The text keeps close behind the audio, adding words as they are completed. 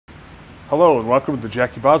Hello and welcome to the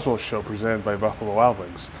Jackie Boswell Show presented by Buffalo Wild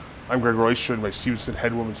Wings. I'm Greg Royce, joined by Stevenson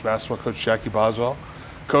head women's basketball coach Jackie Boswell.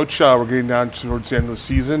 Coach, we're getting down towards the end of the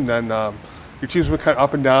season, and your team's been kind of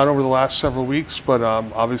up and down over the last several weeks, but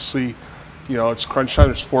obviously, it's crunch time.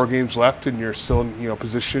 There's 4 games left, and you're still in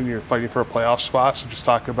position. You're fighting for a playoff spot. So just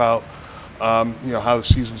talk about how the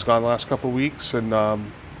season's gone the last couple of weeks and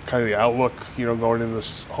kind of the outlook, going into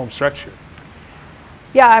this home stretch here.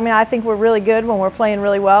 Yeah, I think we're really good when we're playing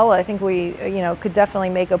really well. I think we, could definitely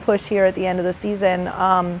make a push here at the end of the season.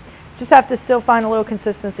 Just have to still find a little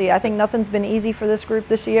consistency. I think nothing's been easy for this group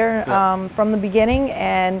this year from the beginning,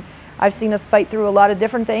 and I've seen us fight through a lot of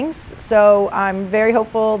different things. So I'm very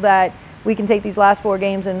hopeful that we can take these last 4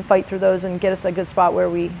 games and fight through those and get us a good spot where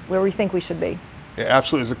we think we should be. Yeah,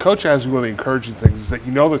 absolutely. As a coach, has one of the encouraging things is that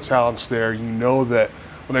the talent's there. You know that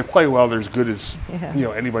when they play well, they're as good as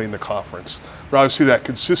anybody in the conference. But obviously, that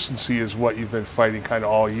consistency is what you've been fighting kind of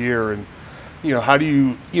all year. And how do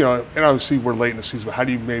you and obviously we're late in the season, but how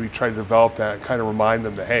do you maybe try to develop that and kind of remind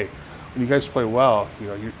them that, hey, when you guys play well,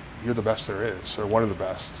 you're the best there is, or one of the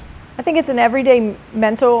best. I think it's an everyday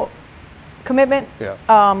mental commitment.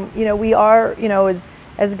 Yeah. We are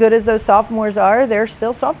as good as those sophomores are. They're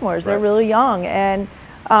still sophomores. Right. They're really young, and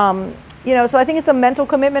so I think it's a mental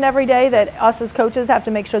commitment every day that us as coaches have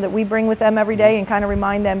to make sure that we bring with them every day and kind of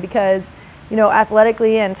remind them, because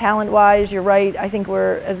athletically and talent-wise, you're right. I think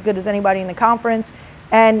we're as good as anybody in the conference,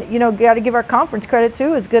 and got to give our conference credit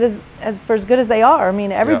too, as good as they are.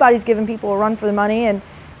 Everybody's giving people a run for the money, and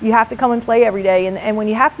you have to come and play every day. And when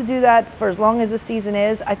you have to do that for as long as the season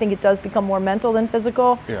is, I think it does become more mental than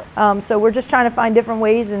physical. Yeah. So we're just trying to find different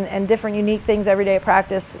ways and different unique things every day at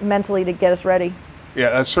practice mentally to get us ready. Yeah,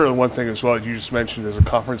 that's certainly one thing as well. You just mentioned as a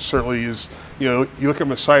conference certainly is, you look at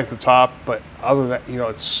Messiah at the top, but other than that,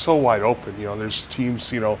 it's so wide open. There's teams,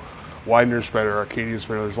 Widener's better, Arcadia's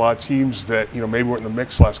better. There's a lot of teams that, maybe weren't in the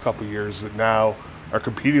mix the last couple of years that now are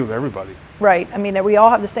competing with everybody. Right. We all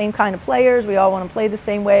have the same kind of players. We all want to play the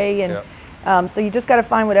same way. And so you just got to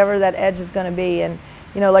find whatever that edge is going to be. And,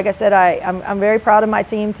 like I said, I'm very proud of my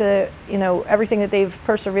team to, everything that they've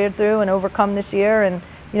persevered through and overcome this year. And,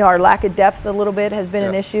 our lack of depth a little bit has been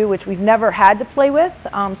an issue, which we've never had to play with.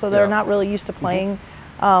 So they're not really used to playing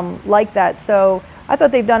like that. So I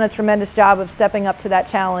thought they've done a tremendous job of stepping up to that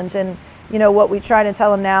challenge. And, what we try to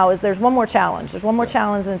tell them now is there's one more challenge. There's one more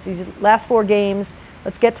challenge, and it's these last 4 games.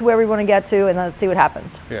 Let's get to where we want to get to, and let's see what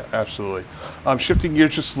happens. Yeah, absolutely. Shifting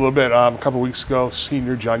gears just a little bit, a couple of weeks ago,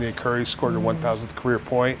 senior Johnny Curry scored her 1,000th career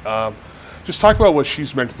point. Just talk about what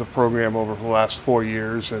she's meant to the program over the last 4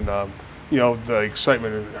 years, and the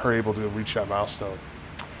excitement of her able to reach that milestone.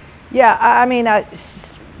 Yeah,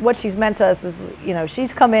 what she's meant to us is,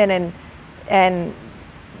 she's come in and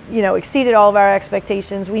exceeded all of our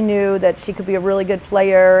expectations. We knew that she could be a really good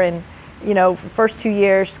player, and for the first 2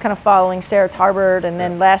 years, she's kind of following Sarah Tarbert, and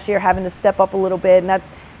then last year having to step up a little bit, and that's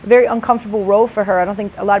a very uncomfortable role for her. I don't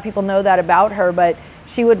think a lot of people know that about her, but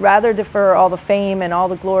she would rather defer all the fame and all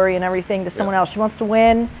the glory and everything to someone else. She wants to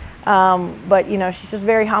win, but she's just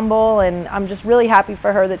very humble, and I'm just really happy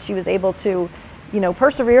for her that she was able to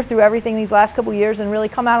persevere through everything these last couple of years and really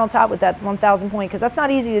come out on top with that 1,000 point, because that's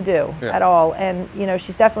not easy to do at all. And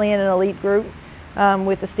she's definitely in an elite group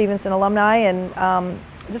with the Stevenson alumni, and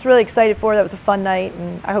just really excited for her. That was a fun night,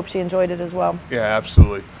 and I hope she enjoyed it as well. Yeah,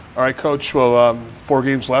 absolutely. All right, Coach. Well, 4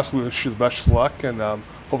 games left. We wish you the best of luck, and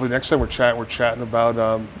hopefully next time we're chatting about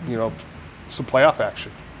some playoff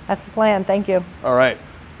action. That's the plan. Thank you. All right.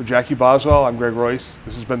 For Jackie Boswell, I'm Greg Royce.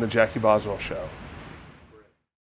 This has been the Jackie Boswell Show.